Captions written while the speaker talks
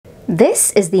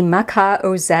This is the Makah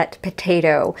Ozette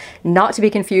potato, not to be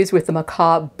confused with the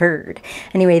macaw bird.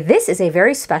 Anyway, this is a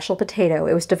very special potato.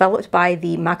 It was developed by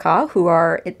the Makah, who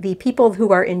are the people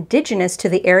who are indigenous to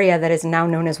the area that is now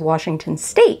known as Washington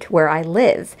State, where I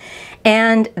live.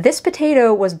 And this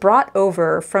potato was brought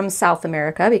over from South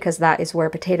America, because that is where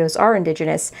potatoes are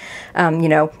indigenous. You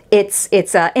know, its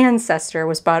ancestor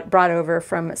was brought over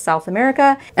from South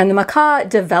America, and the Makah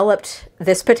developed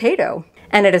this potato.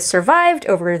 And it has survived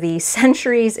over the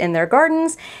centuries in their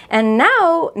gardens, and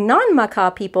now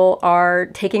non-Makah people are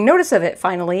taking notice of it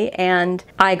finally, and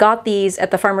I got these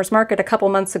at the farmer's market a couple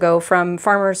months ago from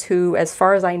farmers who, as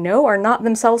far as I know, are not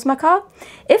themselves Makah.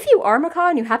 If you are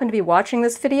Makah and you happen to be watching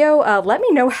this video, let me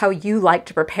know how you like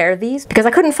to prepare these, because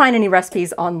I couldn't find any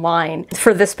recipes online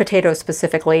for this potato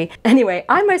specifically. Anyway,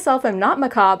 I myself am not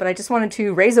Makah, but I just wanted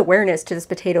to raise awareness to this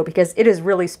potato because it is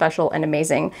really special and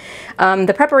amazing.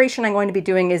 The preparation I'm going to be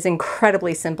doing is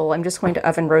incredibly simple. I'm just going to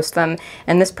oven roast them,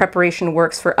 and this preparation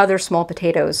works for other small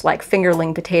potatoes like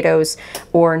fingerling potatoes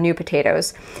or new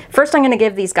potatoes. First, I'm going to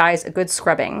give these guys a good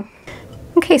scrubbing.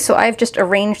 Okay, so I've just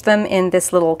arranged them in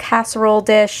this little casserole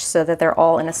dish so that they're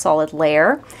all in a solid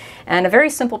layer. And a very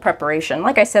simple preparation.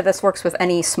 Like I said, this works with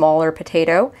any smaller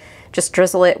potato. Just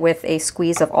drizzle it with a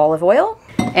squeeze of olive oil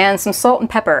and some salt and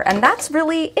pepper, and that's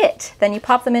really it. Then you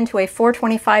pop them into a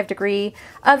 425-degree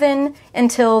oven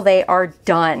until they are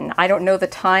done. I don't know the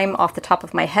time off the top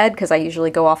of my head because I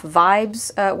usually go off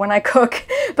vibes when I cook,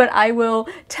 but I will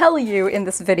tell you in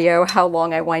this video how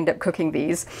long I wind up cooking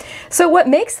these. So what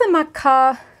makes the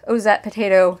Makah Ozette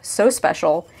potato so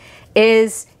special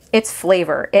is its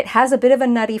flavor. It has a bit of a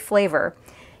nutty flavor.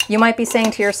 You might be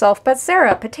saying to yourself, but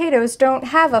Sarah, potatoes don't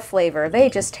have a flavor. They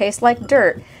just taste like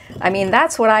dirt. I mean,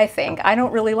 that's what I think. I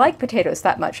don't really like potatoes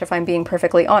that much, if I'm being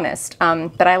perfectly honest.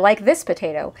 But I like this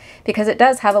potato because it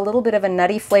does have a little bit of a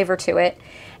nutty flavor to it,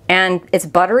 and it's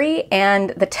buttery, and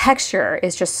the texture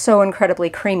is just so incredibly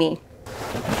creamy.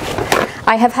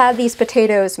 I have had these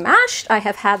potatoes mashed. I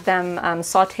have had them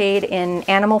sauteed in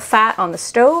animal fat on the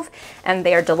stove, and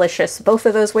they are delicious both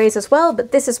of those ways as well,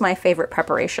 but this is my favorite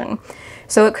preparation.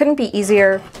 So it couldn't be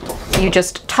easier. You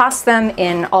just toss them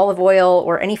in olive oil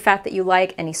or any fat that you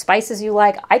like, any spices you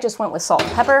like. I just went with salt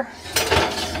and pepper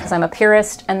because I'm a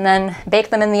purist, and then bake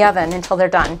them in the oven until they're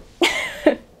done.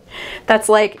 That's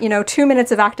like, you know, 2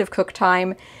 minutes of active cook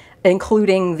time,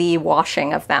 including the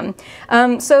washing of them.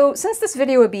 So since this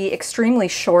video would be extremely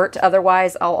short,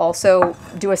 otherwise I'll also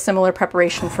do a similar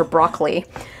preparation for broccoli,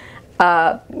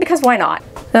 because why not?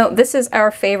 So this is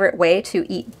our favorite way to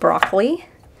eat broccoli.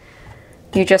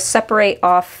 You just separate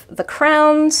off the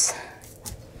crowns,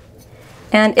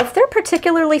 and if they're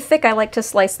particularly thick, I like to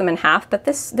slice them in half, but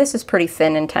this is pretty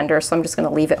thin and tender, so I'm just going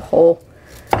to leave it whole.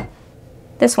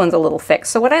 This one's a little thick.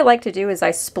 So what I like to do is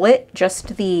I split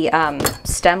just the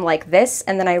stem like this,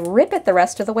 and then I rip it the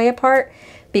rest of the way apart,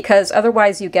 because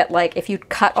otherwise you get, like, if you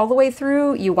cut all the way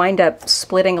through, you wind up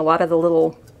splitting a lot of the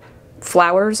little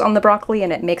flowers on the broccoli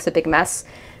and it makes a big mess.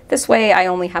 This way I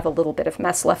only have a little bit of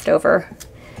mess left over.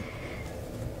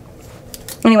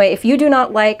 Anyway, if you do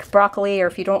not like broccoli, or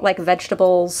if you don't like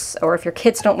vegetables, or if your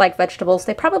kids don't like vegetables,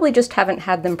 they probably just haven't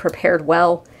had them prepared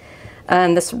well.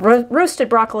 This roasted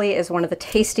broccoli is one of the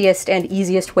tastiest and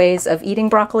easiest ways of eating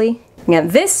broccoli. Yeah,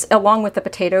 this, along with the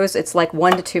potatoes, it's like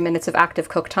 1 to 2 minutes of active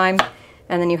cook time,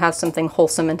 and then you have something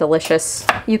wholesome and delicious.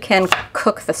 You can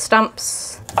cook the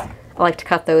stumps. I like to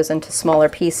cut those into smaller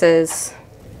pieces.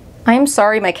 I'm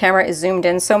sorry my camera is zoomed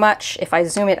in so much. If I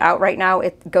zoom it out right now,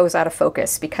 it goes out of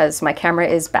focus because my camera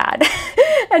is bad.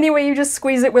 Anyway, you just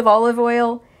squeeze it with olive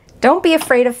oil. Don't be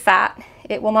afraid of fat.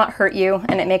 It will not hurt you,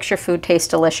 and it makes your food taste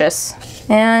delicious.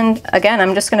 And again,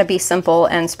 I'm just going to be simple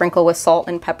and sprinkle with salt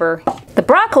and pepper. The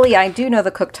broccoli, I do know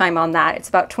the cook time on that. It's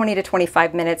about 20 to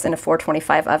 25 minutes in a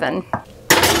 425 oven.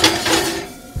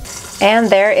 And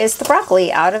there is the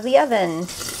broccoli out of the oven.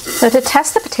 So to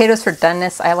test the potatoes for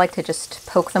doneness, I like to just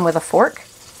poke them with a fork,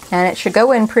 and it should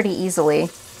go in pretty easily.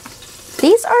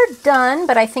 These are done,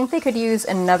 but I think they could use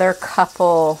another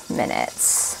couple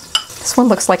minutes. This one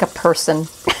looks like a person.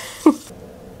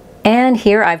 And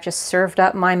here I've just served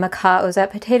up my Makah Ozette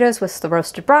potatoes with the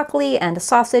roasted broccoli and a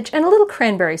sausage and a little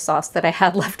cranberry sauce that I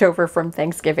had left over from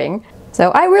Thanksgiving. So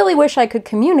I really wish I could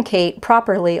communicate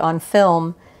properly on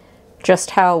film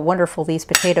just how wonderful these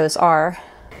potatoes are.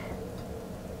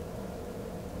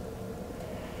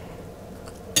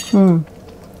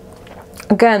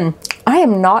 Again, I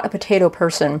am not a potato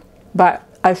person, but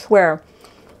I swear,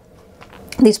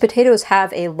 these potatoes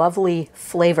have a lovely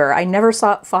flavor. I never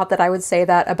thought that I would say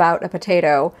that about a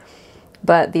potato,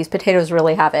 but these potatoes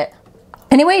really have it.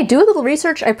 Anyway, do a little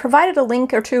research. I provided a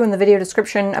link or two in the video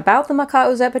description about the Makah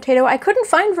Ozette potato. I couldn't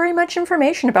find very much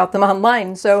information about them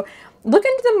online, so look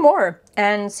into them more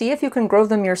and see if you can grow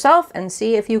them yourself and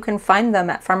see if you can find them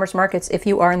at farmers markets if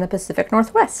you are in the Pacific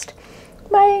Northwest.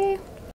 Bye!